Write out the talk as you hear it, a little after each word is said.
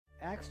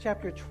Acts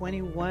chapter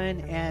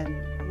 21,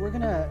 and we're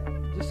going to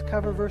just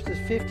cover verses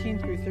 15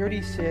 through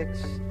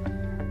 36.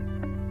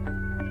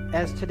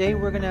 As today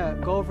we're going to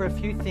go over a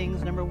few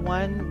things. Number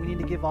one, we need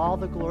to give all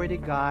the glory to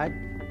God.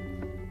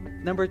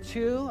 Number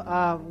two,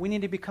 we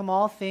need to become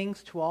all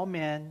things to all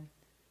men.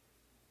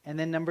 And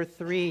then number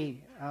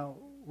three,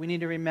 we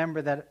need to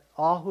remember that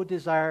all who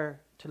desire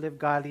to live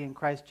godly in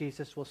Christ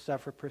Jesus will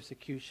suffer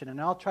persecution.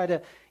 And I'll try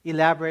to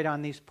elaborate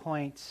on these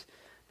points.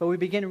 But we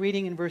begin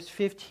reading in verse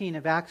 15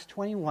 of Acts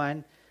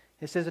 21.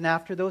 It says, "And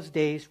after those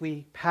days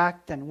we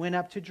packed and went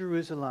up to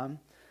Jerusalem.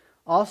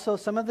 Also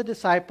some of the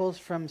disciples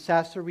from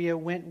Caesarea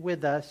went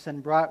with us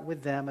and brought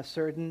with them a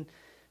certain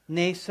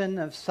Nason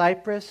of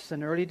Cyprus,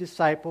 an early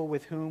disciple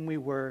with whom we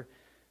were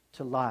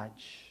to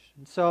lodge."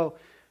 And so,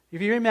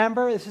 if you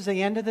remember, this is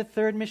the end of the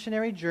third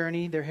missionary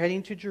journey. They're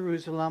heading to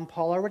Jerusalem.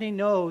 Paul already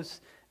knows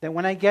that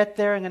when I get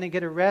there, I'm going to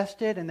get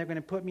arrested and they're going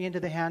to put me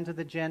into the hands of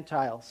the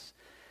Gentiles.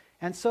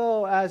 And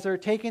so, as they're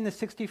taking the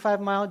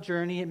 65-mile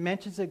journey, it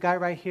mentions a guy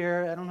right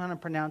here. I don't know how to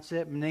pronounce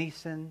it,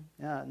 Nason.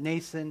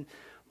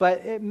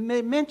 But it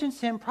mentions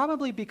him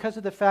probably because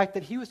of the fact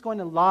that he was going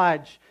to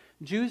lodge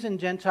Jews and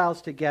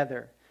Gentiles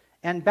together.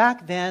 And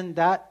back then,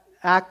 that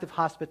act of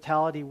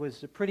hospitality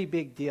was a pretty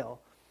big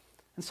deal.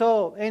 And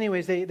so,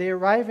 anyways, they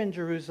arrive in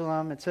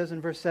Jerusalem. It says in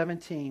verse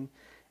 17,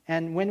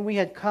 "And when we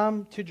had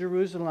come to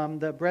Jerusalem,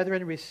 the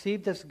brethren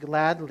received us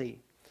gladly.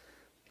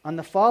 On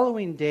the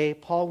following day,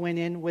 Paul went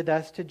in with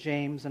us to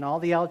James, and all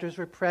the elders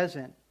were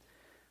present.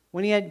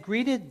 When he had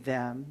greeted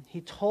them,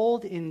 he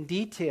told in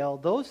detail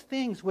those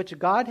things which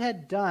God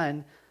had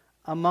done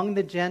among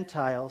the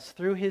Gentiles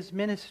through his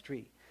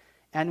ministry.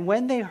 And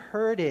when they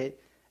heard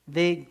it,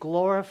 they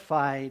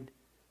glorified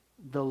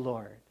the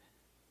Lord."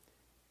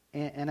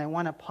 And I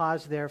want to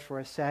pause there for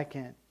a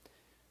second.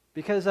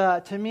 Because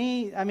to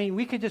me,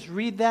 we could just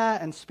read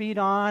that and speed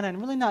on and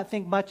really not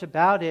think much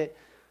about it.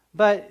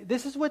 But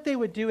this is what they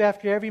would do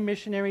after every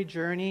missionary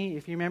journey.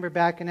 If you remember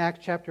back in Acts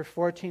chapter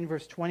 14,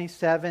 verse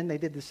 27, they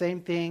did the same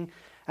thing.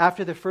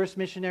 After the first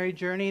missionary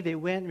journey, they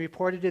went and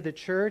reported to the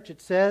church. It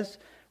says,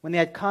 when they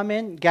had come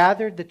in,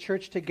 gathered the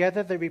church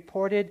together, they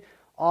reported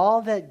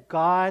all that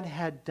God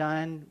had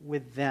done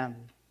with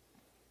them.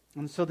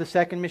 And so the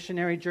second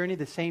missionary journey,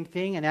 the same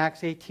thing in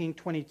Acts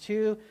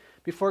 18:22.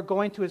 Before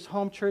going to his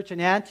home church in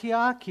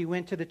Antioch, he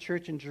went to the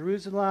church in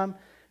Jerusalem,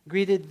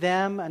 greeted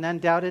them, and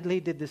undoubtedly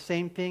did the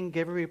same thing,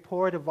 gave a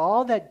report of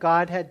all that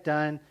God had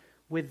done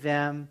with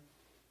them.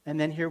 And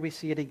then here we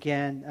see it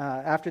again,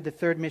 after the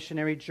third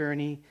missionary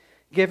journey,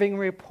 giving a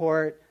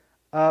report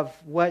of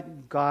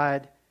what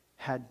God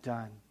had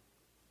done.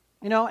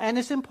 And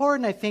it's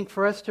important, I think,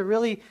 for us to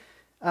really,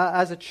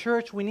 as a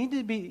church, we need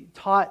to be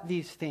taught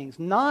these things.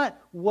 Not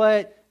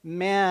what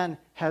man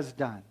has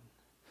done.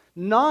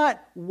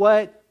 Not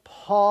what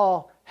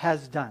Paul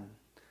has done.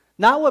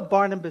 Not what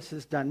Barnabas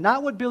has done,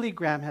 not what Billy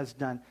Graham has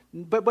done,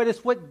 but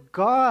it's what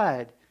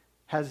God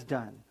has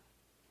done.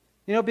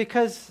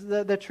 Because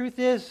the truth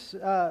is,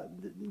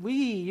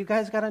 you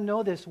guys got to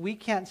know this, we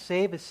can't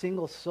save a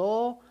single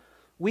soul.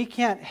 We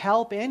can't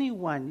help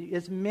anyone.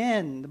 As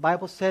men, the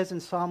Bible says in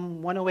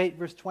Psalm 108,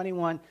 verse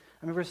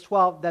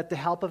 12, that the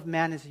help of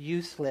man is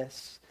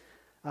useless.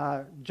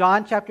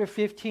 John chapter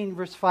 15,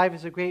 verse 5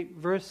 is a great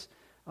verse.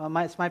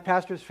 It's my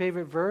pastor's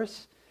favorite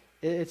verse.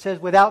 It says,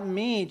 without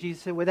me,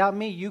 Jesus said, without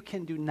me, you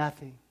can do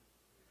nothing.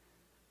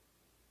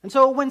 And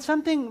so when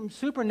something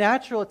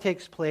supernatural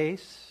takes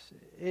place,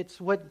 it's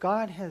what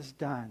God has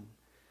done,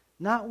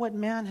 not what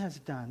man has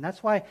done.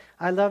 That's why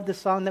I love the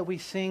song that we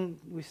sing.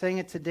 We sang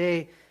it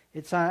today.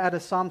 It's out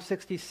of Psalm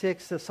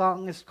 66. The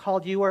song is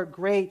called "You Are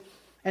Great."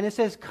 And it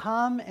says,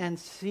 "Come and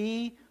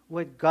see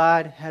what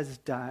God has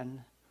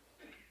done.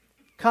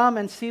 Come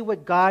and see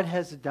what God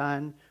has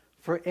done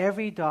for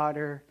every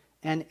daughter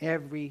and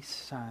every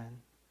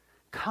son.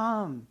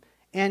 Come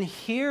and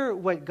hear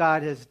what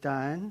God has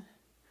done.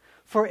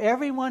 For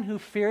everyone who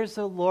fears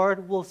the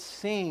Lord will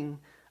sing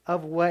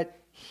of what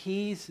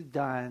He's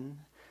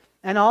done.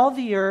 And all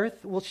the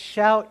earth will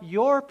shout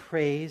your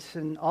praise,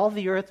 and all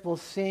the earth will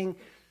sing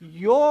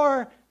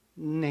your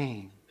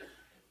name.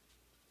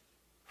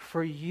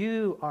 For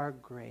you are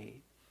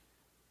great.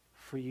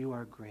 For you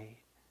are great."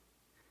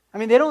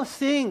 They don't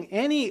sing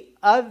any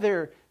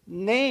other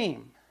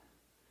name.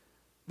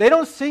 They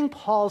don't sing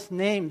Paul's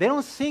name. They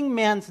don't sing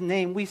man's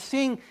name. We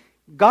sing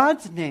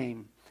God's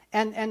name.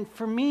 And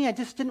for me, I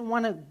just didn't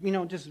want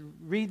to, just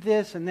read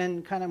this and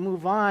then kind of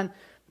move on,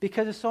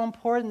 because it's so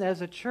important that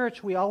as a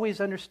church, we always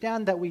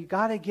understand that we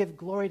got to give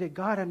glory to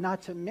God and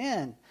not to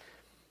men.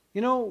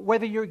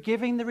 Whether you're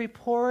giving the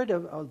report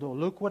of, "Oh,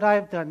 look what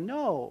I've done."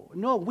 No,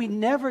 we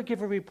never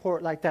give a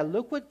report like that.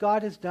 Look what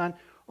God has done.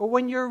 Or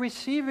when you're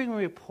receiving a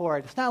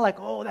report, it's not like,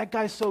 "Oh, that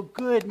guy's so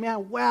good,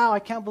 man, wow, I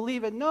can't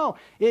believe it." No,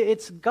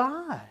 it's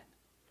God.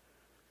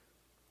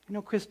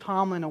 Chris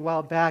Tomlin, a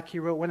while back, he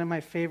wrote one of my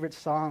favorite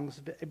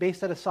songs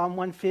based out of Psalm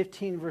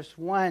 115, verse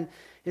 1.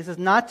 It says,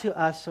 "Not to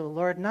us, O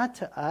Lord, not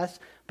to us,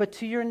 but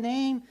to your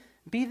name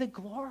be the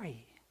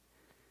glory."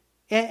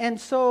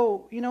 And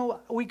so,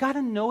 we got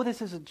to know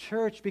this as a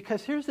church,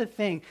 because here's the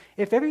thing.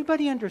 If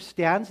everybody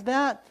understands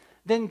that,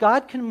 then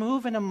God can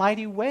move in a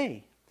mighty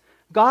way.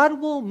 God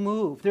will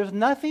move. There's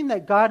nothing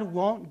that God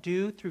won't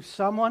do through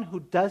someone who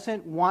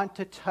doesn't want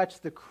to touch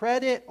the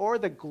credit or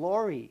the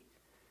glory.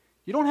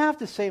 You don't have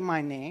to say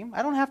my name.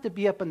 I don't have to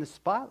be up in the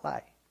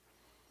spotlight.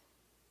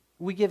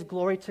 We give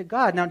glory to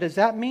God. Now, does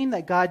that mean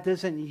that God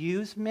doesn't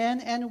use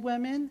men and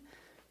women?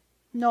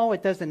 No,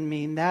 it doesn't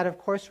mean that. Of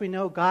course, we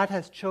know God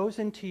has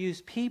chosen to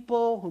use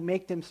people who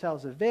make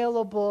themselves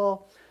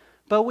available,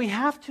 but we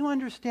have to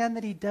understand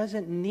that He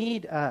doesn't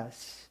need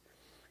us.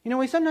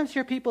 We sometimes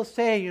hear people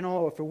say,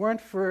 if it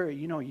weren't for,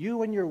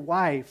 you and your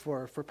wife,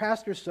 or for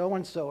Pastor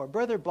so-and-so, or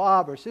Brother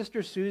Bob, or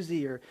Sister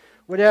Susie, or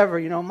whatever,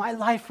 my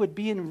life would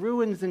be in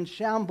ruins and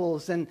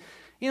shambles. And,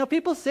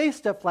 people say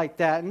stuff like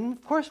that. And,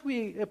 of course,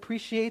 we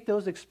appreciate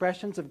those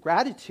expressions of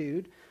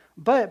gratitude.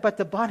 But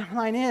the bottom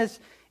line is,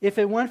 if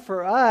it weren't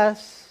for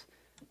us,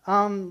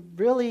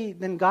 really,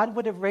 then God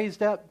would have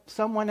raised up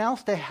someone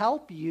else to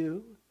help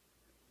you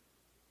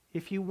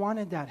if you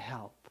wanted that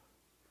help.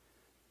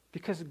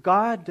 Because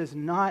God does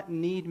not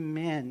need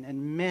men,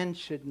 and men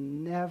should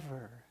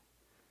never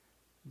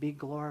be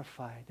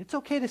glorified. It's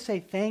okay to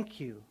say thank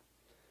you,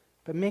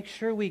 but make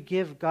sure we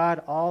give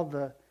God all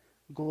the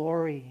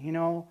glory.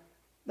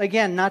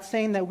 Again, not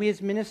saying that we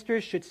as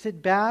ministers should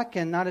sit back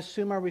and not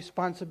assume our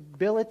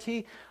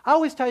responsibility. I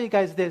always tell you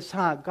guys this,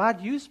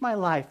 God used my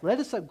life. Let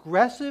us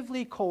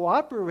aggressively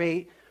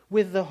cooperate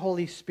with the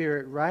Holy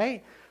Spirit,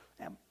 right?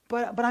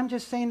 But I'm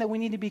just saying that we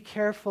need to be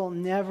careful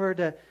never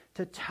to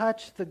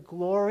touch the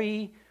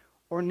glory,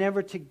 or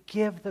never to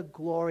give the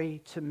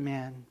glory to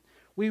men.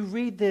 We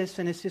read this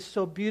and it's just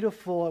so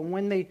beautiful. And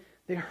when they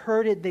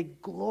heard it, they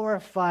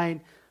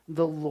glorified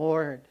the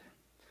Lord.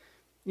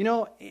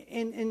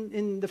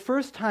 In the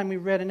first time we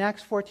read in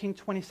Acts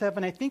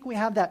 14:27, I think we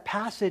have that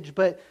passage,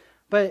 but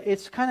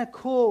it's kind of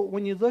cool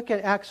when you look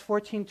at Acts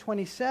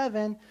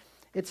 14:27.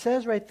 It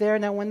says right there,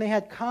 now when they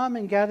had come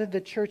and gathered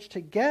the church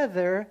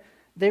together,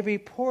 they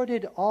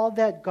reported all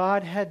that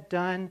God had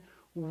done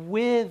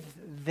with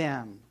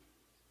them.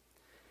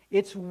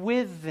 It's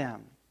with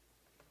them.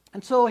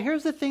 And so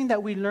here's the thing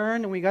that we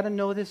learn, and we got to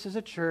know this as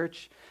a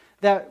church,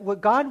 that what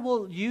God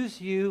will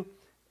use you,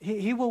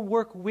 He will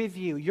work with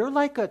you. You're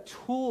like a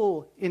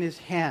tool in His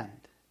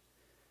hand.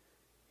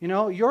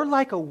 You're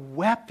like a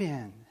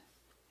weapon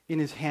in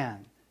His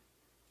hand.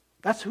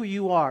 That's who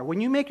you are. When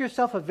you make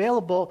yourself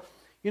available,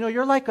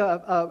 you're like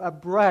a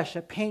brush,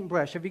 a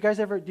paintbrush. Do you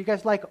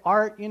guys like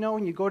art,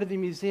 when you go to the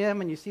museum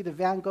and you see the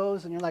Van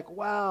Goghs and you're like,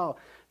 wow,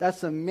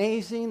 that's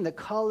amazing, the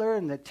color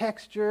and the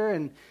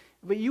texture.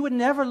 But you would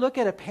never look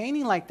at a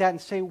painting like that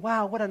and say,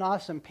 wow, what an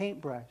awesome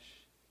paintbrush,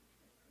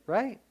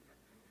 right?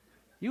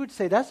 You would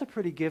say, that's a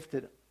pretty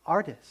gifted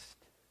artist,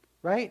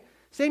 right?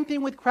 Same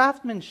thing with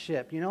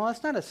craftsmanship.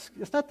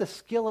 It's not the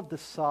skill of the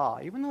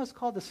saw, even though it's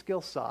called the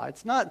skill saw.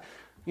 It's not,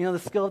 the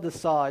skill of the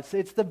saw.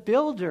 It's the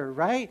builder,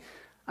 right?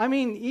 I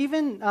mean,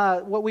 even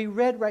what we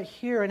read right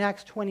here in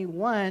Acts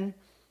 21,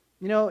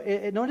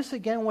 notice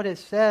again what it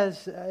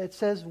says. It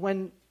says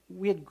when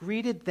we had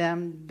greeted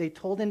them, they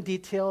told in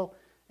detail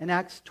in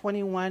Acts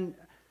 21,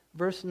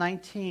 verse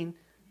 19,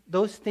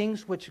 those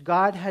things which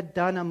God had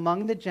done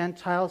among the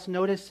Gentiles,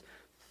 notice,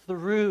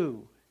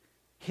 through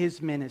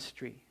His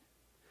ministry.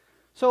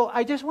 So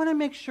I just want to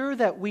make sure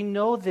that we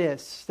know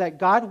this, that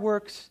God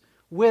works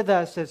with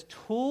us as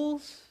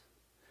tools,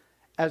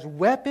 as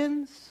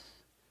weapons,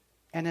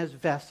 and as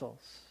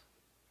vessels.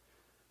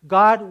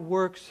 God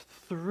works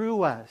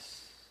through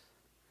us.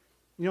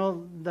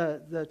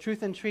 The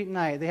Truth and Treat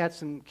night, they had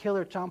some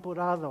killer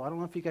champurrado. I don't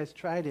know if you guys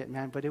tried it,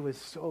 man, but it was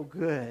so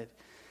good.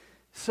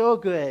 So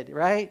good,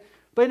 right?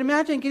 But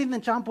imagine getting the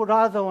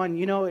champurrado and,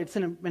 it's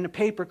in a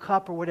paper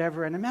cup or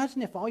whatever. And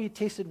imagine if all you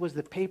tasted was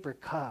the paper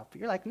cup.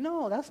 You're like,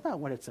 no, that's not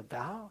what it's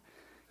about.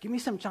 Give me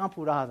some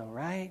champurrado,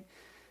 right?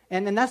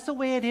 And that's the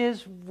way it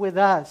is with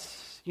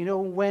us.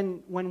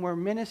 When we're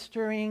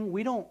ministering,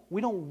 we don't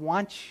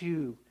want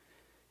you.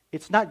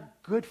 It's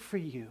not good for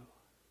you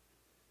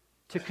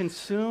to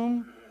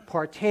consume,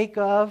 partake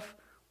of,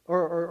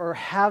 or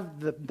have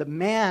the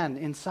man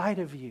inside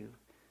of you.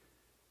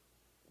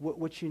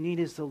 What you need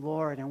is the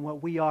Lord, and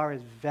what we are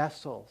is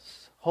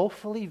vessels,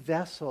 hopefully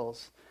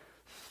vessels,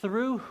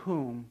 through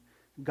whom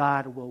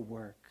God will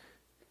work.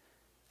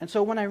 And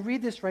so when I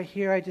read this right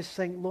here, I just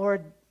think,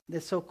 Lord,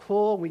 that's so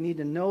cool. We need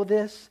to know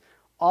this.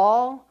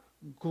 All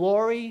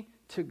glory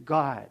to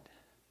God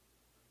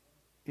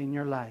in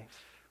your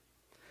life.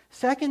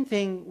 Second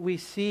thing we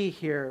see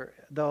here,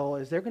 though,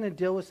 is they're going to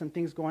deal with some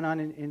things going on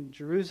in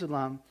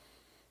Jerusalem.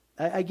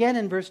 Again,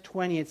 in verse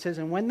 20, it says,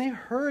 and when they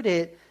heard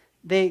it,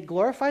 they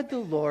glorified the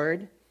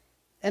Lord,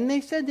 and they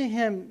said to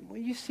him, well,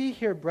 you see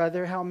here,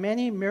 brother, how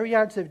many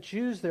myriads of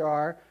Jews there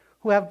are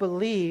who have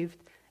believed,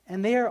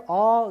 and they are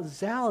all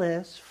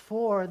zealous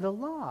for the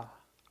law.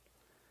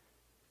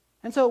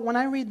 And so when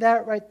I read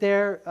that right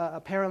there,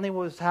 apparently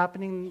what was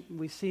happening,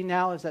 we see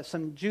now, is that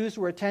some Jews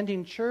were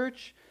attending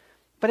church,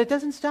 but it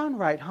doesn't sound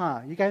right,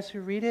 huh? You guys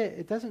who read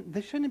it,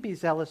 they shouldn't be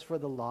zealous for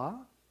the law.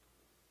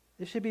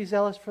 They should be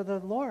zealous for the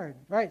Lord,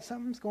 right?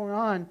 Something's going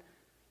on.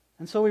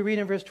 And so we read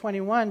in verse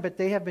 21, but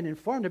they have been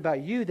informed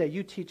about you that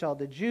you teach all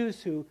the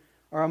Jews who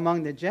are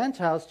among the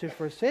Gentiles to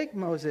forsake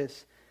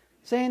Moses,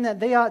 saying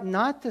that they ought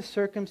not to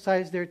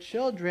circumcise their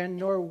children,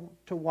 nor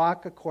to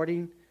walk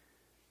according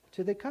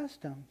to the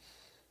customs.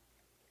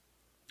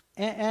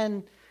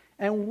 And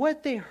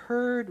what they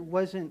heard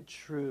wasn't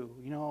true.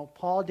 You know,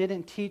 Paul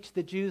didn't teach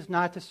the Jews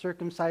not to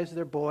circumcise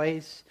their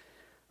boys.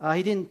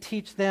 He didn't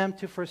teach them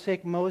to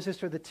forsake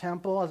Moses or the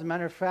temple. As a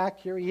matter of fact,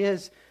 here he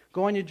is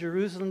going to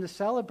Jerusalem to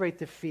celebrate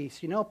the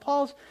feast. You know,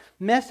 Paul's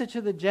message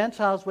to the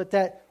Gentiles was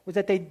that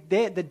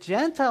the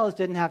Gentiles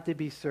didn't have to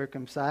be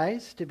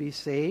circumcised to be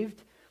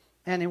saved.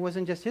 And it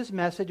wasn't just his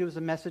message, it was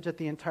a message that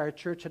the entire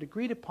church had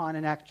agreed upon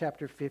in Acts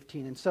chapter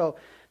 15. And so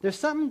there's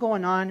something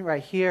going on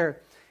right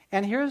here.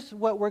 And here's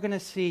what we're going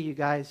to see, you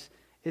guys,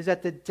 is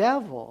that the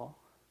devil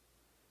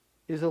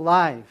is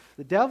alive.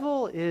 The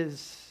devil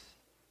is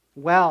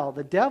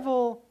the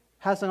devil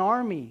has an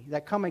army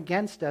that come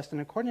against us.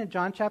 And according to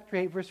John chapter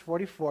 8, verse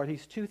 44,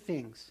 he's two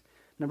things.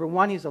 Number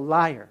one, he's a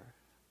liar.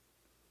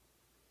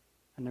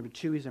 And number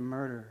two, he's a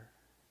murderer.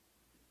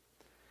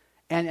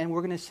 And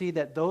we're going to see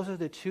that those are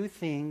the two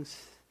things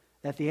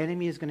that the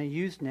enemy is going to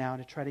use now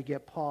to try to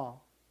get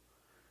Paul.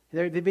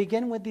 They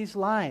begin with these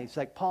lies,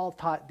 like Paul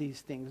taught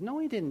these things. No,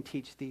 he didn't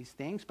teach these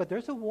things, but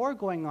there's a war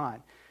going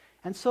on.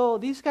 And so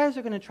these guys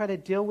are going to try to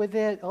deal with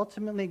it.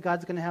 Ultimately,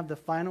 God's going to have the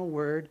final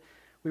word.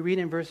 We read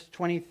in verse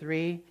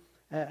 23,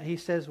 he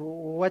says,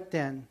 what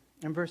then?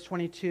 In verse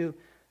 22,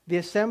 the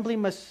assembly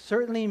must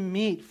certainly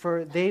meet,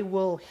 for they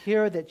will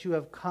hear that you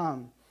have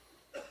come.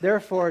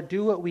 Therefore,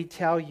 do what we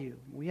tell you.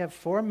 We have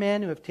 4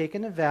 men who have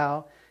taken a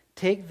vow.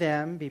 Take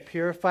them, be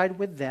purified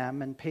with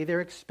them, and pay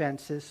their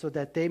expenses, so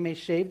that they may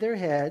shave their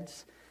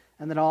heads,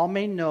 and that all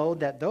may know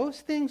that those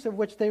things of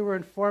which they were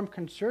informed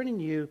concerning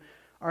you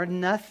are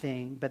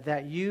nothing, but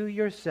that you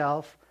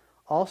yourself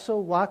also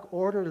walk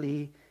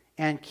orderly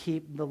and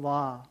keep the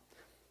law.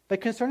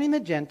 But concerning the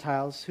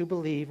Gentiles who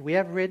believe, we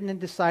have written and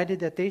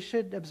decided that they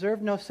should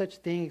observe no such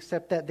thing,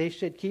 except that they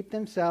should keep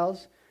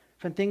themselves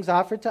from things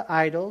offered to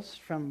idols,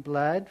 from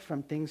blood,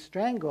 from things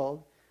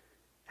strangled,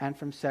 and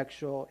from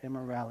sexual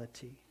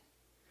immorality.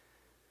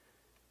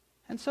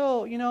 And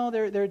so, you know,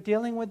 they're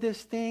dealing with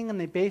this thing,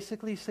 and they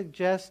basically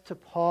suggest to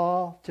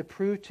Paul to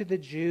prove to the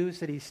Jews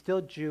that he's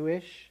still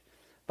Jewish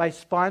by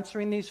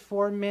sponsoring these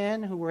 4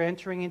 men who were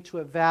entering into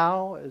a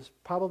vow. It was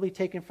probably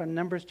taken from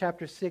Numbers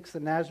chapter 6, the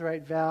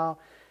Nazirite vow.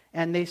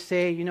 And they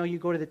say, you know, you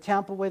go to the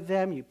temple with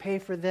them, you pay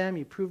for them,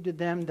 you prove to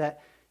them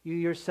that you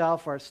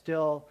yourself are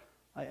still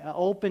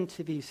open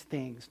to these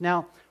things.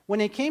 Now, when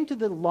it came to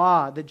the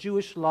law, the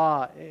Jewish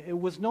law, it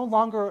was no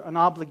longer an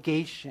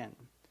obligation,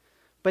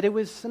 but it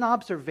was an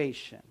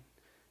observation.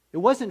 It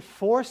wasn't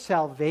for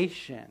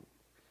salvation.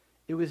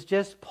 It was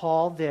just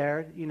Paul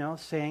there, you know,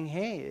 saying,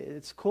 hey,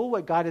 it's cool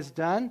what God has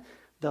done.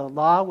 The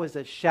law was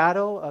a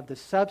shadow of the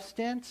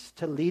substance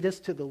to lead us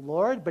to the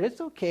Lord, but it's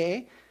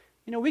okay.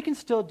 You know, we can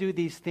still do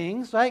these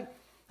things, right?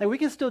 Like we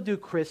can still do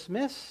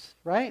Christmas,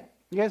 right?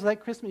 You guys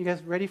like Christmas? You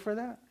guys ready for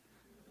that?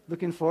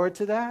 Looking forward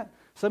to that?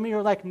 Some of you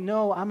are like,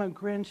 no, I'm a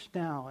Grinch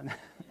now.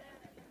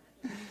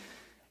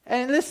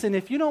 And listen,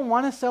 if you don't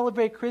want to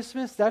celebrate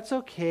Christmas, that's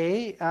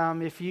okay.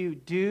 If you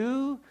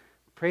do,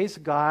 praise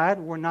God,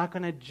 we're not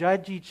going to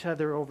judge each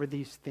other over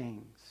these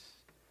things.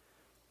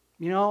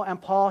 You know, and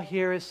Paul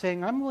here is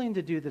saying, I'm willing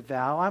to do the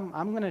vow.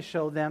 I'm going to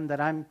show them that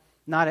I'm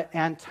not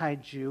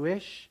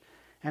anti-Jewish.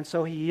 And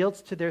so he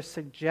yields to their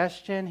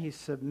suggestion. He's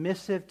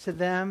submissive to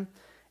them.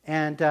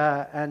 And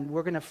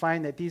we're going to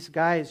find that these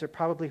guys are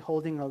probably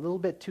holding a little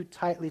bit too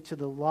tightly to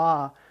the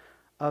law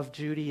of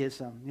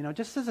Judaism. You know,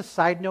 just as a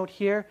side note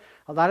here,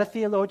 a lot of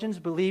theologians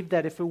believe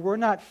that if it were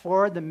not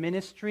for the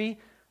ministry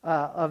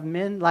of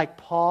men like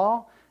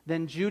Paul,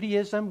 then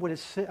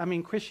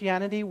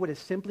Christianity would have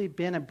simply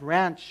been a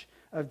branch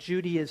of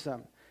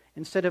Judaism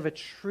instead of a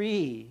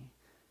tree,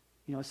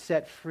 you know,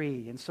 set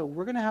free. And so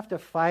we're going to have to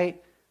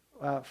fight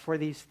for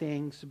these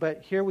things.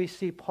 But here we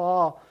see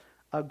Paul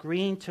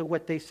agreeing to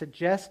what they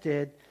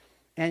suggested.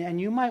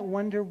 And you might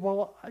wonder,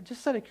 well,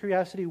 just out of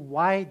curiosity,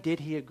 why did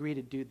he agree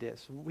to do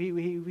this? We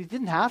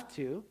didn't have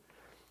to.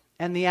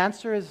 And the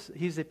answer is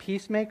he's a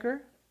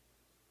peacemaker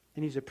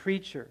and he's a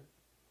preacher.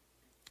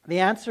 The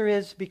answer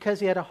is because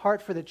he had a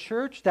heart for the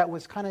church that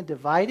was kind of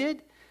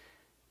divided,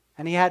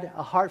 and he had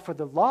a heart for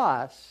the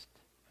lost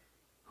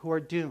who are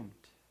doomed.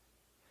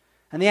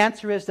 And the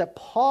answer is that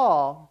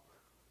Paul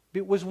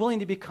was willing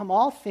to become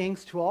all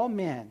things to all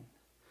men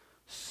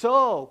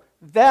so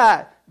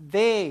that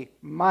they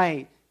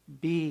might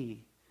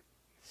be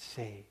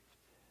saved.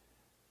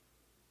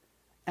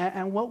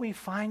 And what we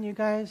find, you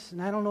guys,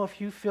 and I don't know if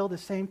you feel the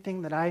same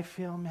thing that I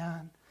feel,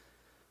 man,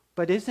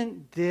 but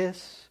isn't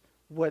this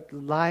what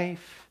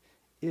life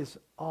is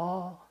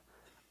all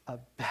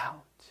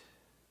about?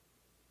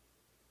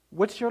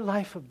 What's your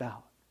life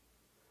about?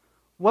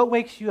 What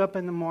wakes you up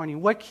in the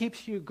morning? What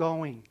keeps you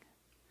going?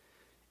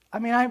 I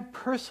mean, I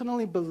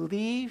personally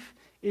believe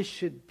it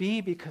should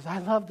be because I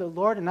love the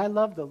Lord and I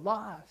love the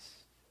lost.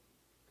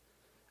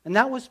 And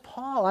that was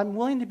Paul. I'm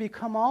willing to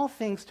become all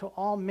things to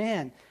all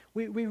men.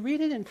 We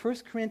read it in 1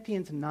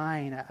 Corinthians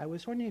 9. I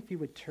was wondering if you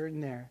would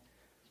turn there.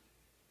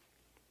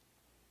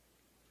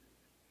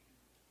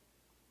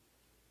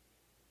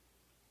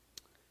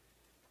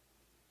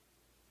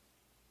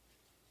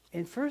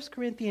 In 1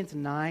 Corinthians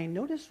 9,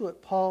 notice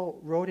what Paul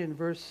wrote in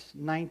verse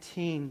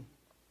 19.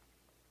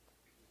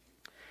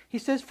 He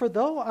says, "For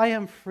though I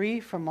am free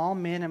from all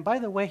men," and by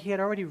the way, he had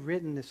already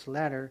written this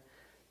letter.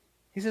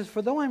 He says,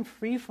 "For though I'm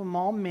free from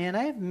all men,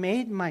 I have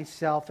made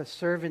myself a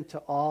servant to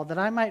all, that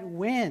I might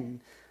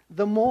win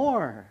the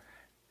more.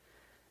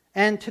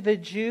 And to the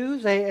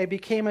Jews, I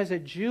became as a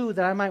Jew,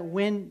 that I might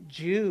win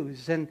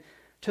Jews. And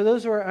to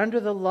those who are under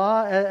the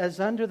law, as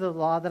under the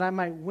law, that I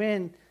might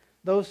win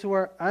those who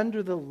are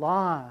under the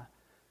law.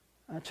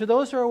 To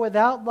those who are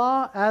without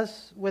law,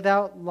 as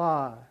without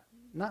law."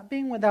 Not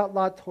being without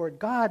law toward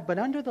God, but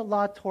under the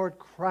law toward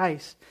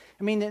Christ.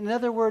 I mean, in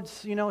other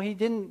words, he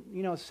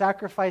didn't,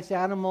 sacrifice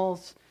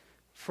animals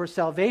for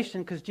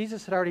salvation because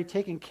Jesus had already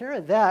taken care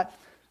of that.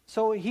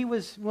 So he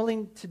was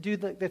willing to do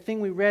the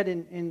thing we read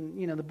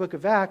in the book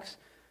of Acts.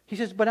 He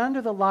says, "But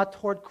under the law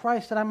toward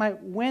Christ, that I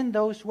might win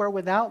those who are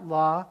without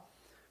law.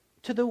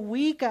 To the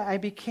weak I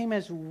became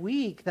as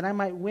weak, that I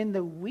might win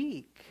the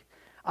weak.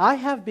 I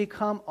have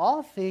become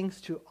all things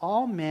to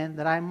all men,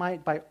 that I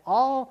might by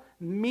all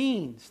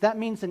means," that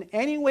means in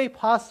any way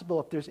possible,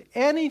 if there's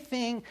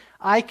anything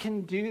I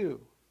can do,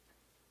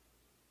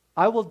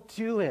 I will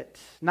do it.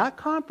 Not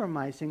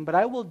compromising, but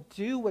I will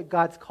do what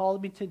God's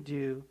called me to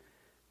do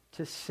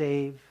to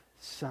save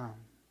some.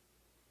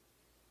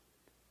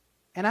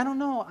 And I don't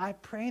know, I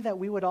pray that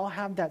we would all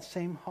have that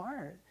same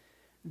heart.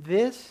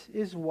 This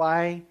is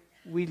why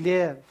we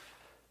live.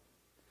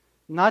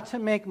 Not to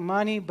make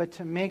money, but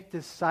to make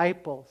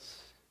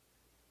disciples.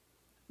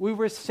 We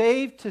were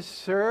saved to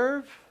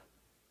serve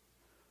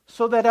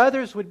so that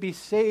others would be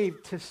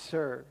saved to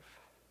serve.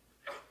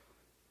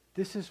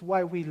 This is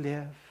why we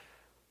live.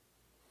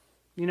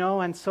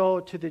 And so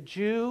to the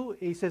Jew,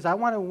 he says, I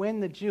want to win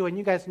the Jew. And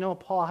you guys know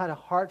Paul had a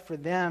heart for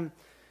them.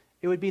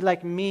 It would be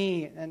like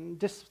me. And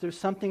just there's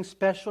something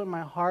special in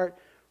my heart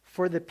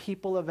for the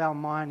people of El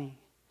Monte.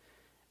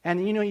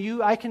 And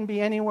I can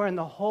be anywhere in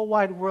the whole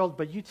wide world,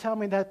 but you tell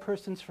me that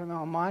person's from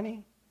El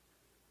Monte,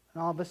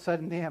 and all of a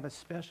sudden they have a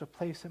special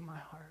place in my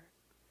heart.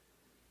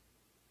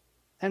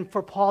 And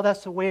for Paul,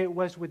 that's the way it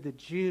was with the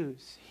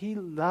Jews. He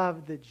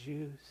loved the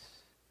Jews.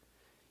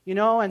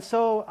 And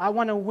so I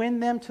want to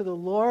win them to the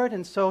Lord,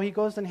 and so he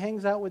goes and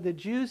hangs out with the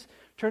Jews.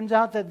 Turns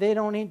out that they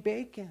don't eat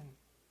bacon.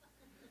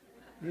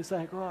 He's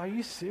like, "Oh, are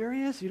you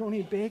serious? You don't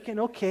eat bacon?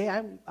 Okay,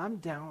 I'm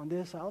down with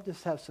this. I'll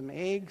just have some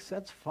eggs.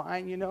 That's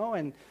fine,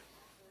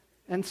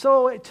 And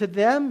so to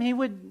them,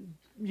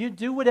 you'd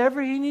do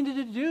whatever he needed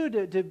to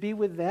do to be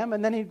with them.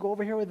 And then he'd go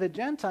over here with the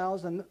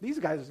Gentiles. And these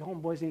guys,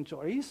 homeboys, eat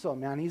chorizo,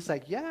 man. He's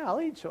like, "Yeah,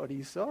 I'll eat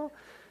chorizo.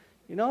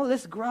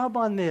 Let's grub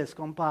on this,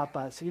 con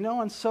papas."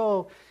 And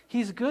so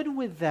he's good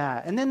with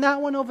that. And then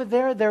that one over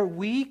there, they're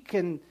weak.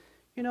 And,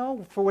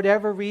 for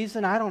whatever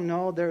reason, I don't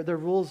know, their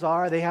rules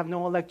are they have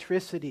no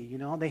electricity.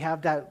 They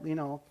have that,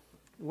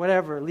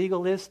 whatever,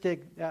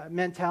 legalistic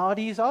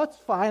mentalities. "Oh, it's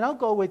fine, I'll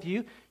go with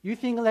you. You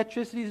think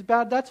electricity is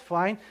bad, that's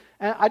fine.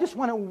 And I just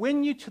want to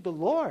win you to the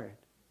Lord."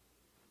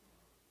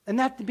 And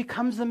that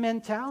becomes the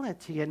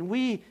mentality. And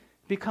we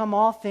become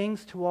all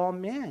things to all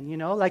men.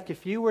 Like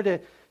if you were to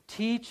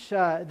teach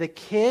the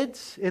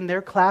kids in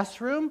their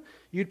classroom,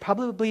 you'd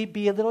probably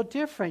be a little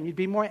different. You'd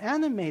be more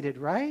animated,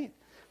 right?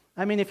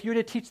 I mean, if you were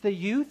to teach the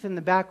youth in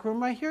the back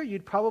room right here,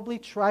 you'd probably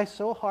try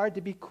so hard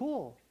to be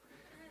cool.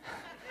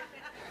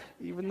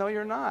 Even though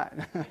you're not.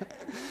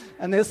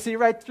 And they'll see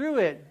right through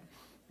it.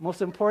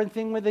 Most important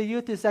thing with the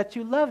youth is that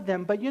you love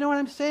them. But you know what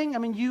I'm saying? I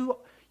mean,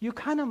 you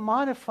kind of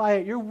modify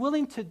it. You're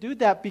willing to do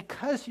that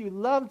because you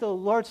love the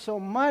Lord so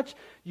much.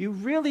 You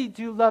really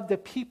do love the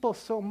people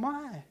so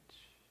much.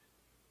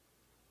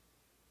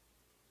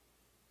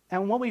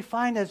 And what we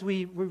find as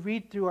we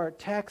read through our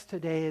text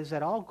today is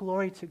that all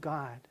glory to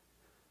God.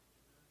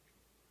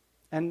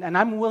 And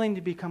I'm willing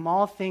to become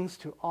all things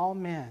to all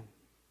men.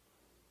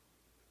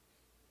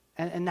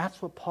 And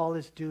that's what Paul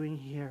is doing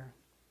here.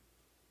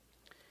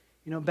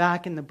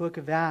 Back in the book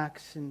of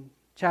Acts, in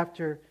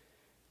chapter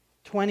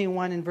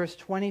 21 and verse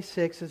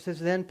 26, it says,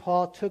 "Then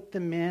Paul took the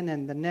men,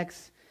 and the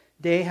next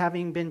day,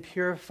 having been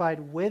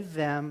purified with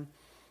them,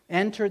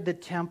 entered the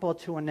temple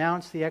to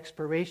announce the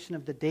expiration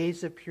of the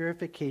days of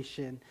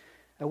purification,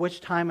 at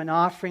which time an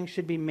offering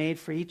should be made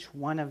for each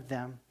one of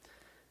them.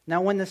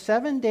 Now when the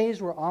 7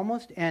 days were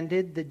almost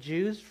ended, the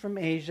Jews from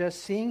Asia,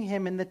 seeing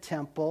him in the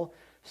temple,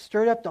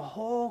 stirred up the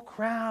whole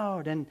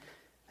crowd and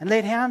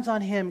laid hands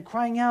on him,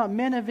 crying out,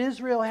 'Men of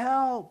Israel,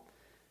 help!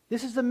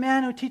 This is the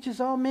man who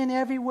teaches all men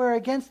everywhere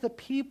against the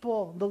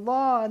people, the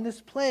law in this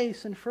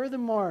place. And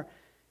furthermore,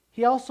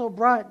 he also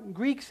brought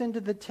Greeks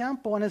into the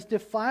temple and has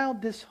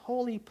defiled this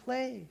holy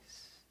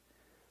place.'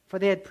 For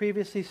they had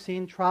previously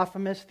seen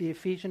Trophimus the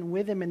Ephesian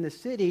with him in the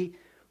city,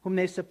 whom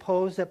they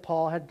supposed that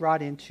Paul had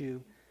brought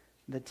into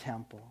the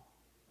temple."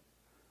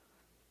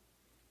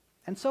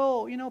 And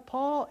so,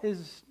 Paul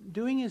is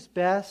doing his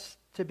best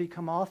to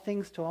become all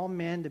things to all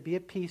men, to be a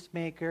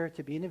peacemaker,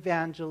 to be an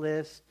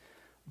evangelist,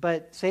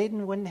 but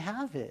Satan wouldn't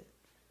have it.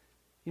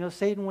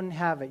 Satan wouldn't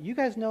have it. You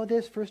guys know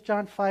this, 1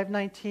 John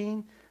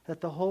 5:19,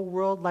 that the whole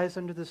world lies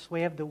under the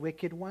sway of the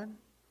wicked one.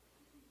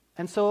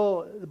 And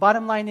so the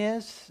bottom line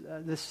is,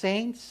 the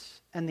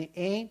saints and the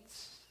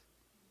ain'ts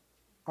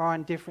are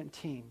on different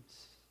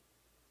teams.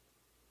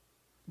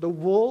 The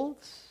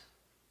wolves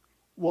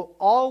will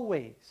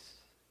always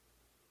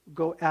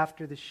go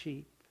after the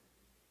sheep.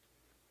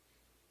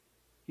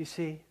 You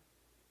see?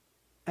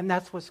 And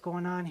that's what's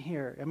going on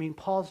here.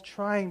 Paul's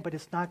trying, but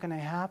it's not going to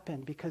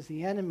happen because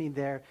the enemy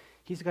there,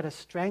 he's got a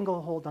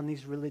stranglehold on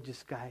these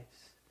religious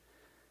guys.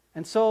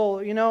 And so,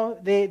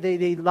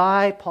 they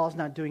lie. Paul's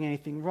not doing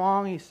anything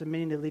wrong. He's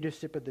submitting to the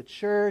leadership of the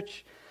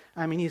church.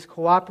 He's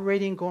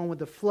cooperating, going with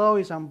the flow.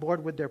 He's on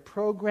board with their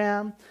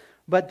program.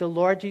 But the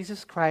Lord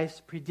Jesus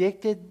Christ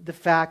predicted the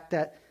fact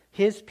that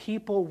his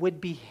people would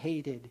be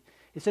hated.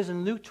 It says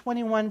in Luke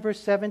 21, verse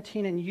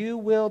 17, "And you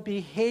will be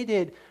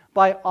hated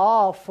by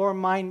all for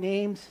my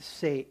name's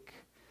sake."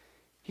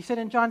 He said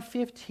in John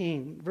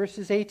 15,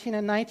 verses 18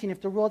 and 19,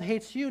 "If the world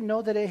hates you,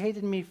 know that it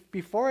hated me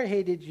before it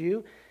hated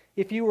you.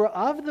 If you were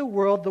of the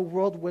world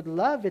would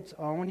love its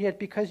own. Yet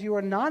because you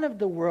are not of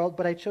the world,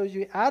 but I chose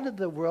you out of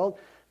the world,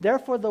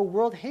 therefore the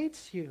world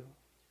hates you."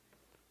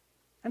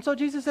 And so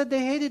Jesus said,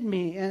 they hated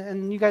me.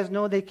 And you guys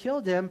know they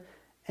killed him.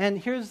 And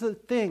here's the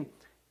thing.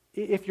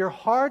 If you're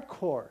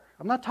hardcore,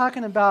 I'm not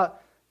talking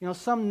about,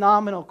 some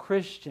nominal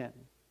Christian,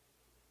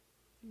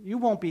 you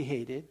won't be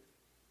hated.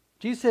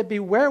 Jesus said,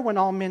 beware when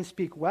all men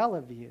speak well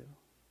of you.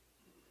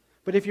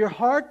 But if you're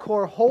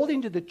hardcore,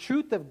 holding to the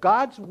truth of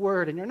God's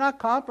word, and you're not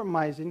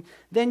compromising,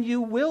 then you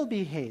will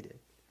be hated.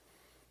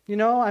 We're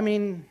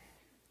going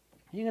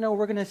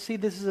to see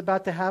this is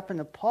about to happen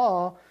to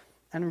Paul,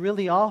 and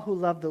really all who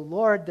love the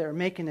Lord, they're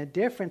making a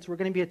difference. We're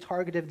going to be a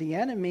target of the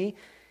enemy.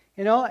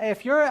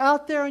 If you're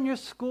out there in your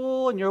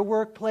school, in your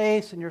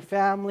workplace, in your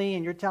family,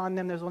 and you're telling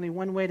them there's only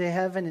one way to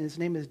heaven, and his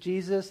name is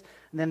Jesus,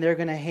 then they're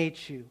going to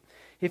hate you.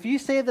 If you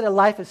say that a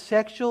life of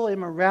sexual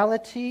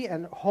immorality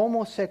and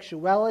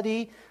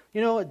homosexuality,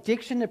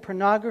 addiction to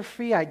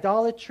pornography,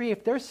 idolatry,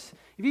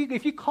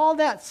 if you call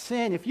that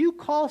sin, if you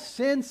call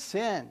sin,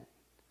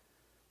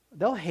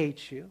 they'll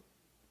hate you.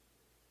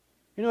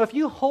 If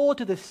you hold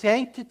to the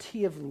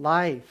sanctity of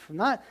life,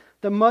 not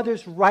the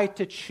mother's right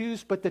to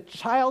choose, but the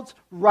child's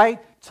right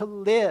to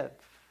live,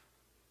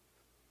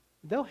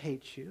 they'll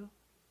hate you.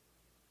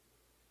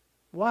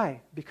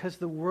 Why? Because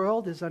the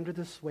world is under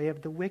the sway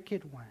of the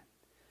wicked one.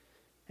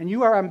 And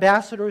you are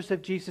ambassadors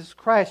of Jesus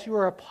Christ. You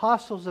are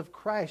apostles of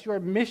Christ. You are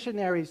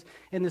missionaries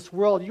in this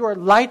world. You are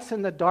lights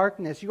in the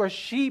darkness. You are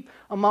sheep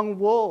among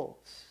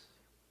wolves.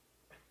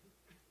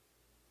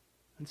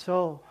 And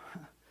so,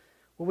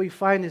 what we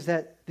find is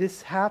that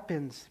this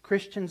happens.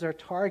 Christians are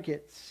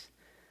targets.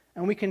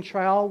 And we can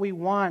try all we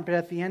want, but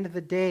at the end of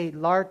the day,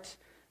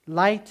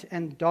 light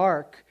and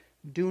dark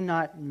do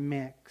not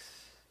mix.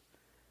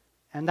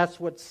 And that's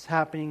what's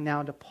happening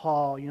now to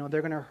Paul.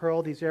 They're going to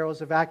hurl these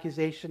arrows of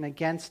accusation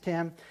against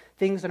him,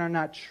 things that are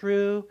not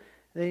true.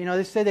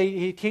 They say that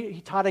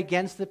he taught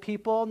against the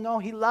people. No,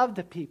 he loved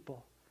the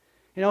people.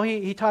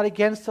 He taught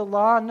against the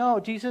law. No,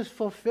 Jesus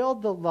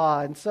fulfilled the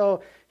law. And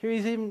so here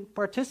he's even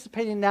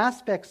participating in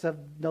aspects of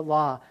the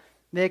law.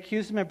 They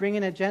accuse him of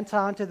bringing a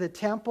Gentile into the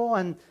temple,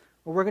 and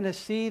we're going to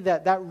see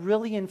that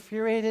really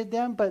infuriated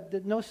them,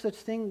 but no such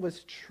thing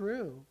was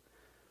true.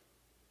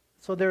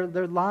 So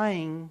they're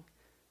lying,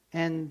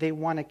 and they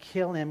want to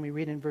kill him. We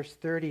read in verse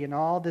 30, "And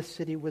all the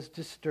city was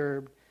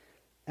disturbed,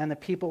 and the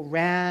people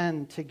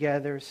ran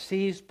together,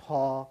 seized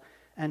Paul,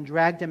 and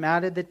dragged him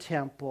out of the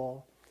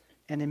temple,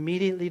 and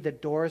immediately the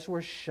doors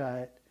were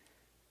shut."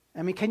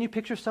 Can you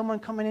picture someone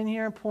coming in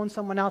here and pulling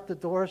someone out the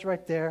doors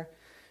right there,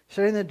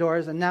 shutting the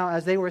doors, and now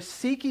as they were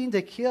seeking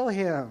to kill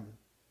him,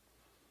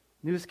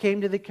 news came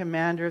to the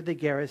commander of the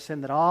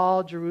garrison that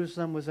all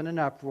Jerusalem was in an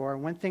uproar.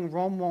 One thing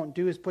Rome won't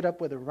do is put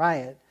up with a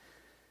riot.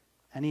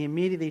 And he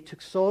immediately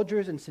took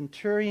soldiers and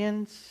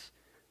centurions,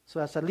 so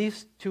as at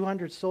least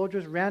 200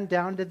 soldiers, ran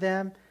down to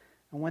them.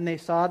 And when they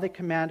saw the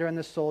commander and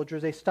the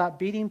soldiers, they stopped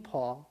beating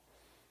Paul.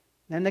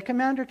 Then the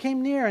commander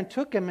came near and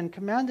took him and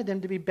commanded him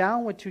to be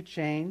bound with 2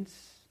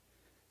 chains.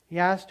 He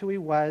asked who he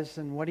was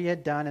and what he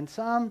had done. And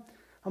some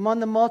among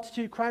the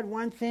multitude cried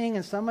one thing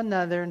and some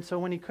another. And so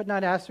when he could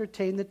not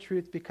ascertain the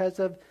truth because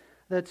of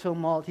the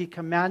tumult, he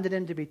commanded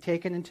him to be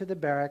taken into the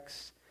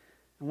barracks.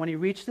 And when he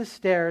reached the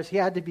stairs, he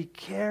had to be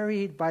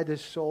carried by the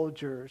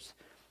soldiers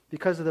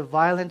because of the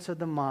violence of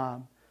the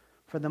mob.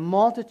 For the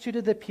multitude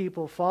of the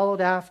people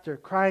followed after,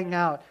 crying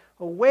out,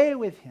 "Away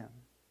with him!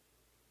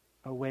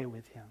 Away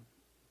with him!"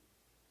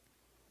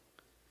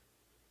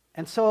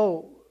 And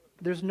so,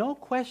 there's no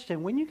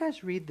question, when you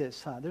guys read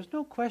this, there's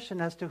no question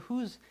as to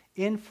whose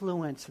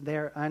influence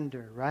they're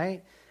under,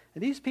 right?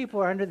 These people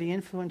are under the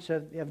influence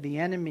of the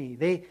enemy.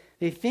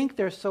 They think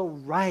they're so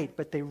right,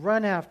 but they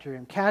run after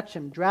him, catch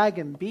him, drag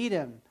him, beat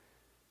him,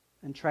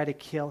 and try to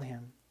kill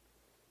him.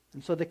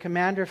 And so the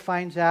commander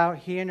finds out,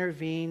 he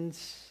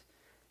intervenes,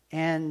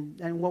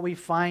 And what we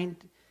find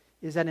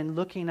is that in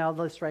looking at all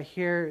this right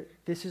here,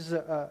 this is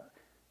the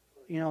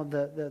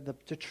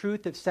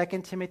truth of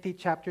 2 Timothy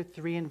chapter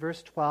 3 and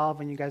verse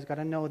 12, and you guys got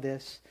to know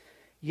this.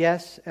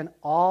 Yes, and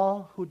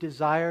all who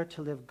desire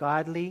to live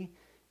godly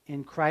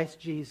in Christ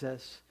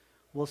Jesus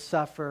will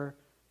suffer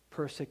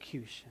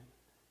persecution.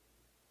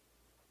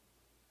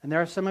 And there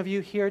are some of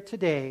you here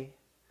today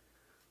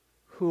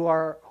who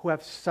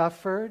have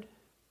suffered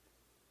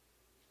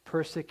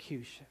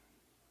persecution,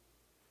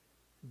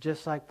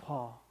 just like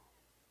Paul.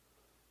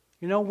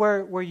 You know,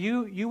 where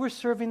you were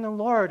serving the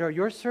Lord, or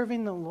you're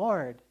serving the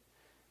Lord,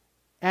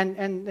 and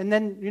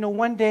then, you know,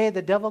 one day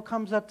the devil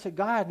comes up to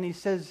God and he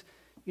says,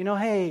 you know,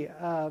 hey,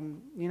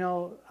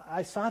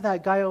 I saw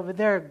that guy over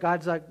there.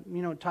 God's like,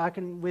 you know,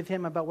 talking with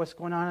him about what's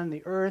going on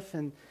the earth,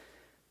 and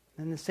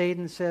then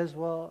Satan says,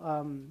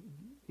 well,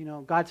 you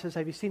know, God says,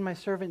 have you seen my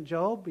servant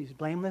Job? He's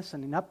blameless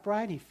and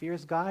upright. He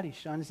fears God. He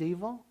shuns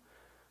evil.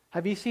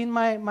 Have you seen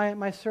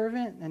my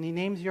servant? And he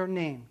names your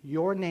name.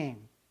 Your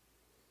name.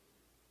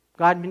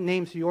 God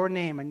names your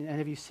name. And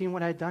have you seen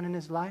what I've done in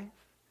his life?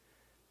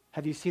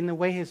 Have you seen the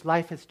way his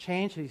life has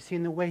changed? Have you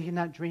seen the way he's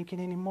not drinking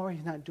anymore?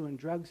 He's not doing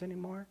drugs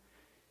anymore?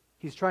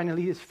 He's trying to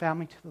lead his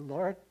family to the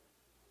Lord?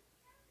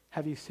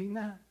 Have you seen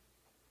that?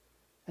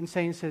 And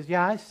Satan says,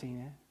 yeah, I've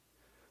seen it.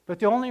 But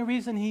the only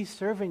reason he's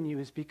serving you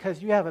is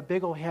because you have a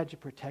big old hedge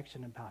of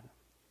protection about him.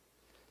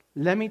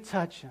 Let me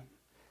touch him.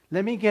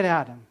 Let me get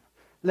at him.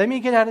 Let me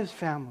get at his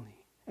family.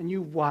 And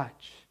you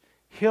watch.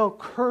 He'll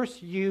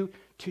curse you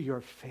to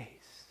your face.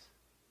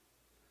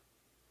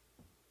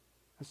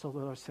 And so the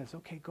Lord says,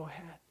 okay, go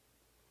ahead.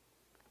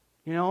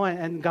 You know,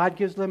 and God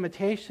gives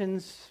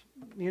limitations.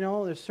 You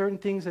know, there's certain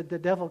things that the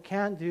devil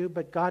can't do,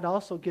 but God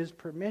also gives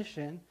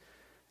permission.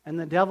 And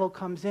the devil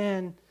comes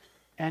in,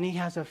 and he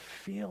has a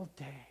field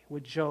day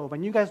with Job.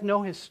 And you guys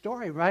know his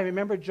story, right?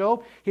 Remember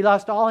Job? He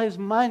lost all his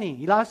money.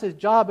 He lost his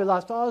job. He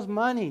lost all his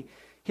money.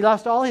 He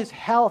lost all his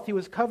health. He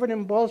was covered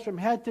in boils from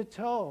head to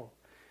toe.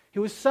 He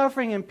was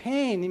suffering in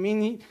pain. I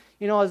mean,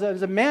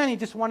 as a man, he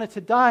just wanted to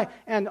die.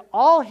 And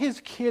all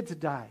his kids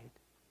died.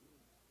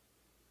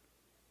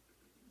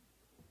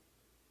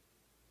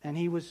 And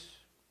he was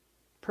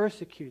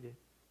persecuted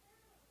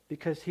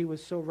because he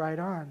was so right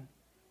on.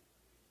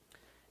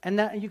 And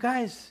that, you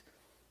guys,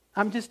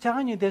 I'm just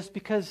telling you this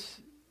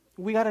because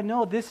we got to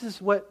know this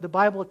is what the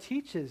Bible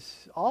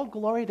teaches. All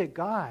glory to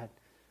God.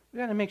 We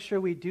got to make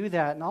sure we do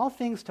that. And all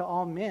things to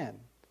all men.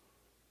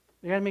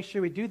 We got to make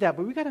sure we do that.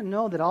 But we got to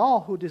know that all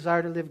who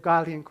desire to live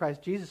godly in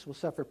Christ Jesus will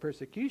suffer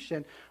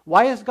persecution.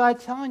 Why is God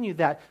telling you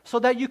that? So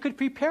that you could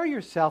prepare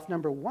yourself,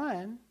 number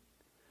one.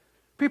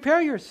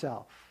 Prepare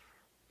yourself.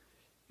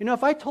 You know,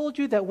 if I told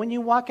you that when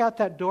you walk out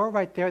that door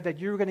right there that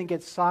you were going to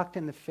get socked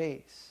in the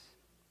face,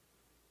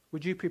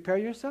 would you prepare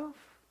yourself?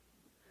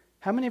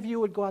 How many of you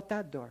would go out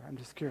that door? I'm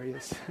just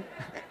curious.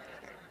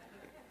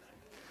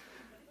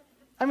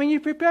 I mean, you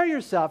prepare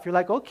yourself. You're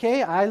like,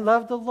 okay, I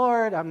love the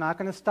Lord. I'm not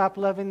going to stop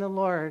loving the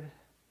Lord.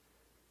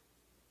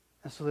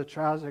 And so the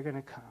trials are going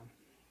to come.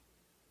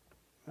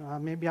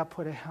 Maybe I'll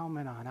put a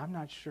helmet on. I'm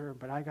not sure,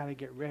 but I got to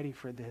get ready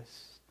for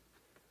this.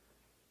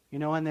 You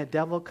know, and the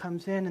devil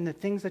comes in, and the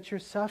things that you're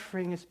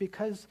suffering is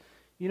because,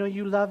 you know,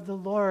 you love the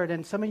Lord.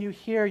 And some of you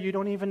here, you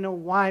don't even know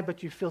why,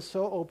 but you feel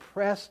so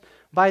oppressed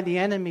by the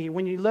enemy.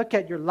 When you look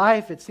at your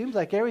life, it seems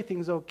like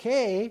everything's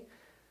okay.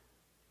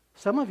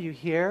 Some of you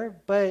here,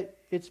 but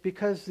it's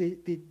because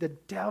the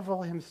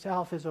devil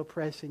himself is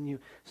oppressing you.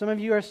 Some of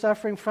you are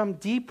suffering from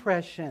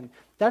depression.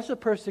 That's a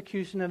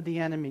persecution of the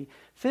enemy.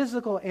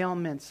 Physical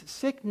ailments,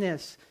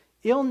 sickness,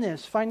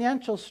 illness,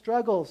 financial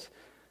struggles.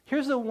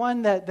 Here's the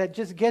one that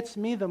just gets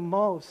me the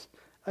most.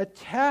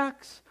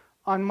 Attacks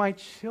on my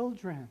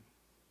children.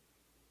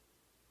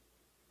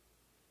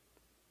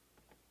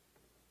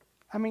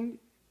 I mean,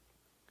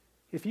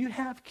 if you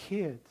have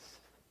kids,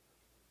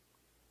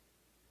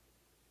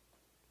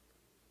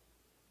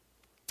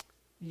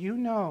 you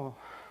know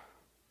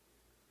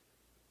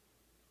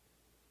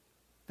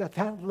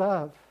that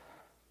love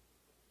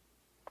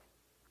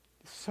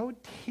is so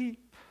deep.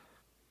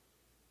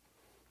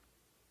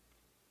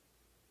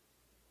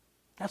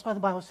 That's why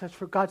the Bible says,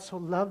 for God so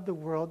loved the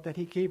world that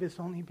he gave his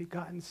only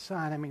begotten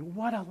Son. I mean,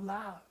 what a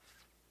love.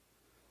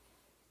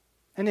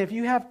 And if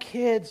you have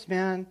kids,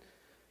 man,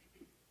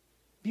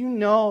 you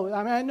know,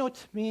 I mean, I know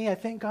to me, I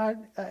thank God,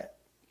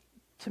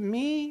 to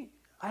me,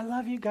 I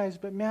love you guys,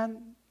 but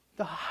man,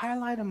 the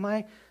highlight of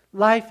my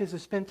life is to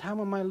spend time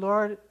with my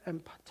Lord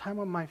and time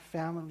with my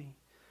family,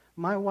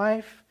 my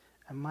wife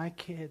and my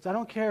kids. I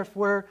don't care if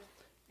we're,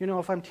 you know,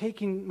 if I'm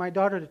taking my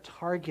daughter to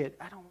Target.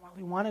 I don't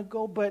really want to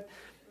go, but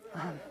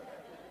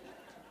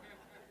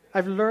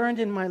I've learned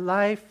in my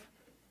life,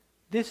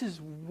 this is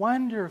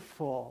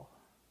wonderful.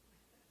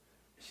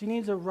 She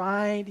needs a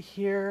ride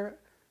here.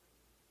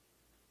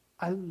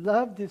 I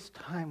love this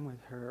time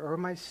with her. Or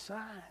my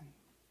son,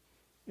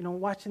 you know,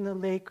 watching the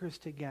Lakers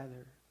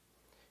together.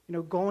 You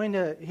know, going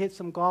to hit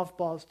some golf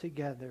balls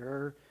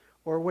together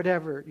or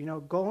whatever. You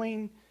know,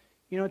 going,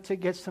 you know, to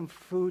get some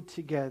food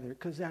together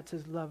because that's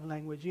his love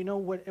language. You know,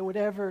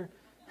 whatever.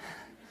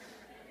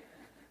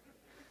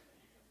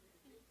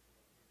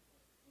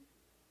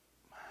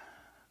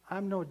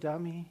 I'm no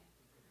dummy.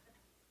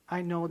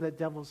 I know the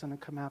devil's going to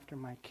come after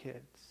my kids.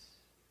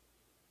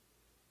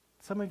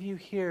 Some of you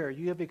here,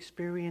 you have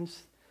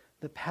experienced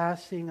the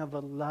passing of a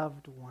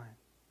loved one,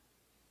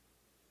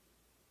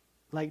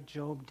 like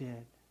Job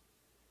did.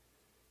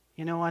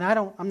 And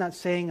I'm not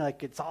saying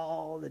like it's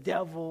all the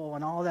devil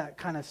and all that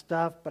kind of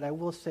stuff, but I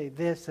will say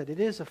this, that it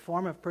is a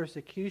form of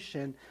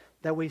persecution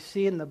that we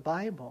see in the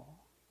Bible.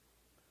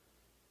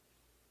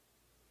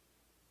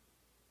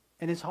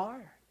 And it's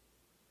hard.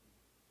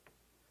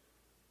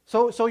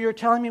 So you're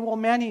telling me, well,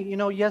 Manny,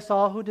 yes,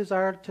 all who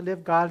desire to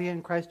live godly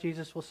in Christ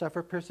Jesus will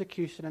suffer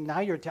persecution. And now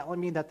you're telling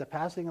me that the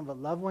passing of a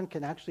loved one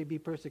can actually be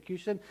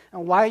persecution.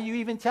 And why are you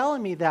even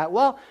telling me that?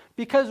 Well,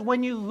 because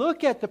when you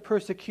look at the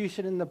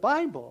persecution in the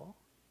Bible,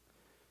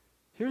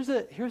 here's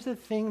a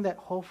thing that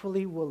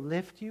hopefully will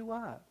lift you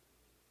up.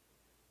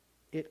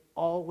 It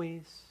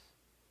always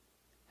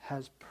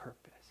has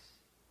purpose.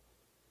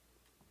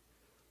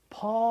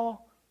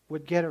 Paul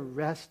would get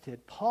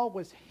arrested. Paul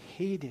was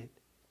hated.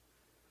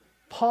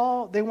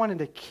 Paul, they wanted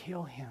to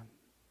kill him.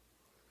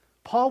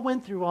 Paul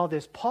went through all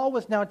this. Paul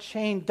was now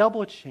chained,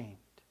 double chained.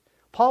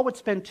 Paul would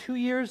spend 2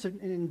 years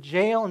in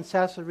jail in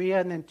Caesarea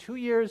and then 2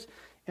 years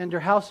under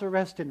house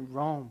arrest in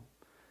Rome.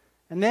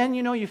 And then,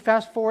 you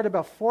fast forward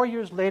about 4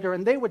 years later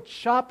and they would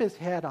chop his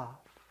head off.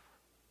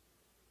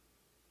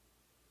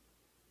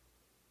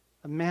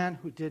 A man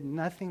who did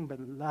nothing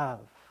but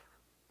love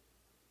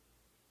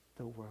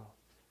the world.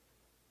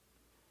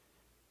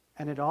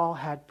 And it all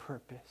had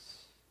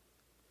purpose.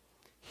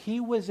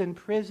 He was in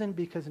prison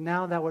because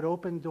now that would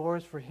open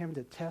doors for him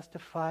to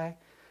testify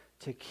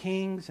to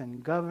kings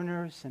and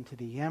governors and to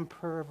the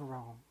emperor of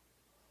Rome.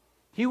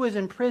 He was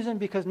in prison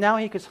because now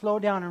he could slow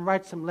down and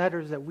write some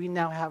letters that we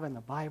now have in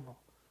the Bible.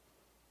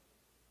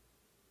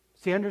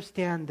 See,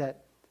 understand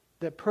that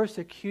the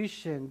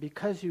persecution,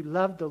 because you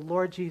love the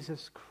Lord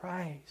Jesus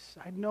Christ,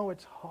 I know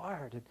it's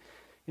hard. And,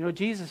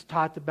 Jesus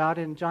talked about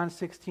it in John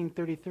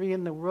 16:33,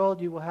 in the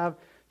world you will have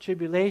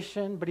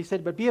tribulation, but he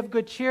said, but be of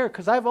good cheer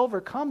because I've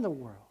overcome the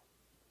world.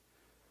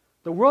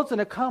 The world's going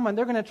to come and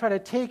they're going to try to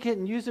take it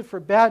and use it for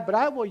bad, but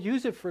I will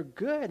use it for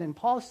good. And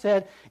Paul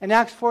said in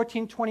Acts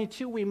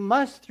 14:22, we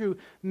must through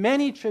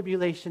many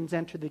tribulations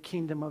enter the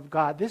kingdom of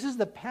God. This is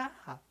the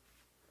path.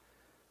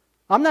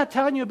 I'm not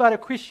telling you about a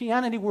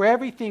Christianity where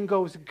everything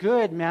goes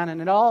good, man, and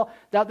it all,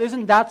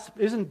 isn't that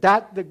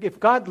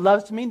if God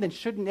loves me, then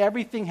shouldn't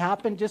everything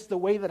happen just the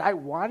way that I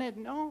want it?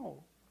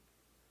 No.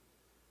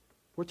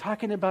 We're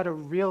talking about a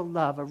real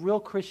love, a real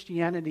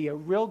Christianity, a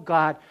real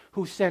God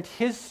who sent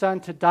His Son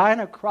to die on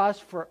a cross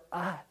for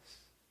us.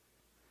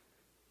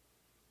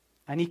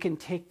 And He can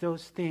take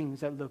those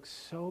things that look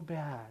so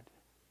bad,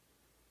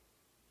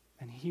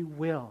 and He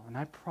will, and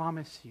I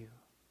promise you,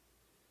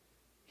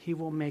 He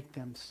will make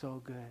them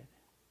so good.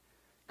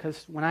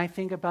 Because when I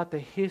think about the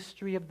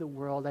history of the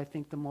world, I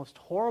think the most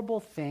horrible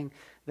thing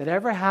that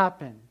ever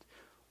happened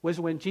was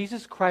when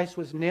Jesus Christ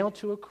was nailed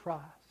to a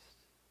cross.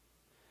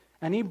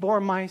 And He bore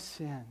my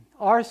sin,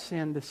 our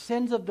sin, the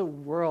sins of the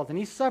world. And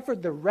He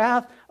suffered the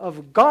wrath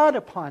of God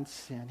upon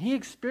sin. He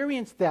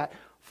experienced that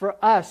for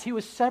us. He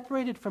was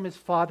separated from His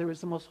Father. It was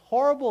the most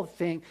horrible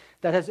thing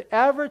that has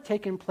ever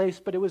taken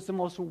place, but it was the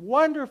most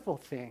wonderful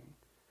thing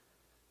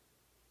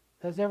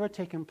that has ever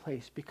taken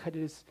place because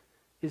it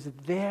is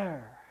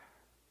there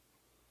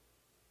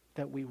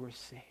that we were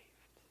saved.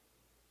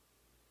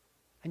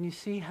 And you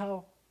see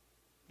how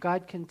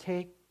God can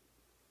take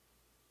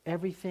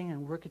everything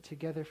and work it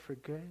together for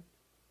good?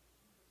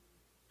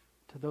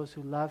 To those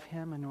who love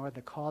Him and who are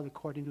the called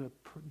according to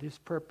His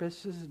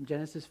purposes. In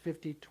Genesis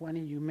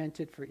 50:20, you meant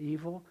it for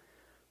evil,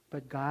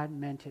 but God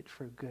meant it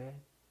for good.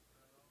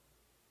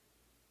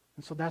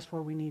 And so that's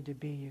where we need to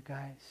be, you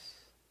guys.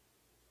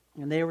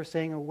 And they were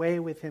saying, away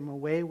with Him,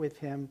 away with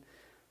Him.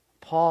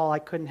 Paul, I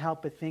couldn't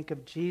help but think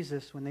of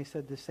Jesus when they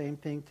said the same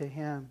thing to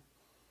him.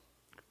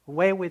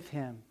 Away with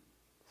Him.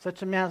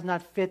 Such a man is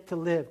not fit to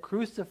live.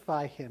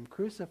 Crucify Him,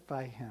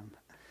 crucify Him.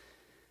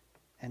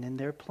 And in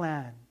their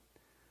plan,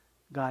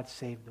 God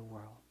saved the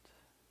world.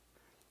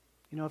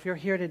 If you're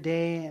here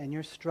today and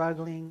you're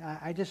struggling,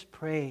 I just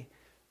pray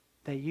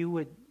that you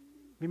would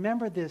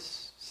remember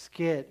this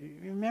skit.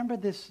 Remember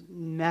this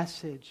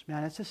message,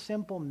 man. It's a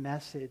simple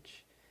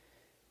message.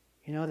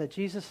 That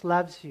Jesus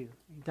loves you.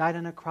 He died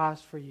on a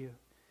cross for you.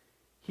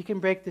 He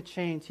can break the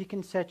chains. He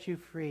can set you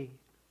free.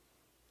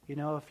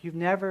 If you've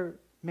never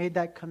made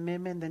that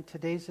commitment, then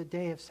today's the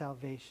day of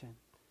salvation.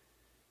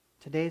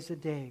 Today's the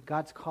day.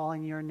 God's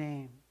calling your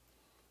name.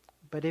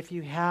 But if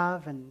you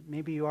have, and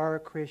maybe you are a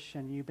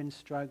Christian, you've been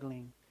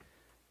struggling,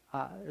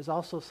 there's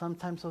also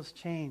sometimes those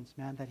chains,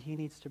 man, that He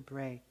needs to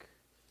break.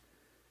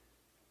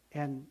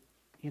 And,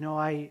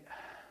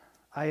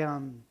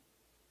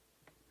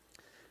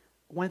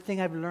 one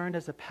thing I've learned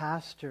as a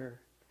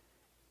pastor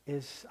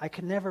is I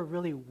can never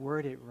really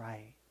word it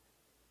right.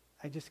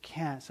 I just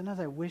can't. Sometimes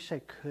I wish I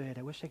could.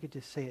 I wish I could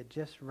just say it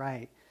just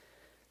right.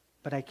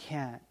 But I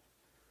can't.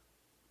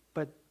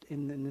 But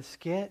in the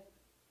skit,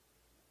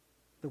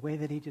 the way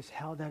that he just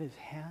held out his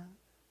hand,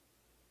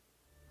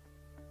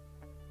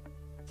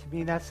 to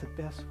me that's the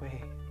best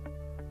way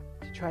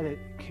to try to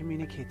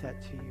communicate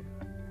that to you.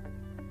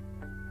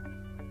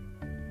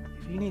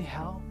 If you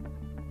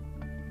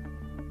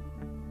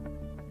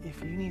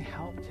need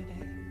help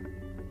today,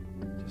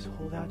 just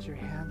hold out your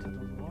hand to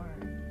the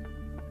Lord.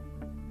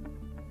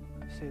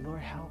 Say,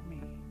 Lord, help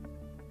me.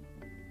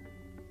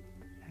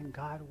 And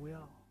God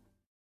will.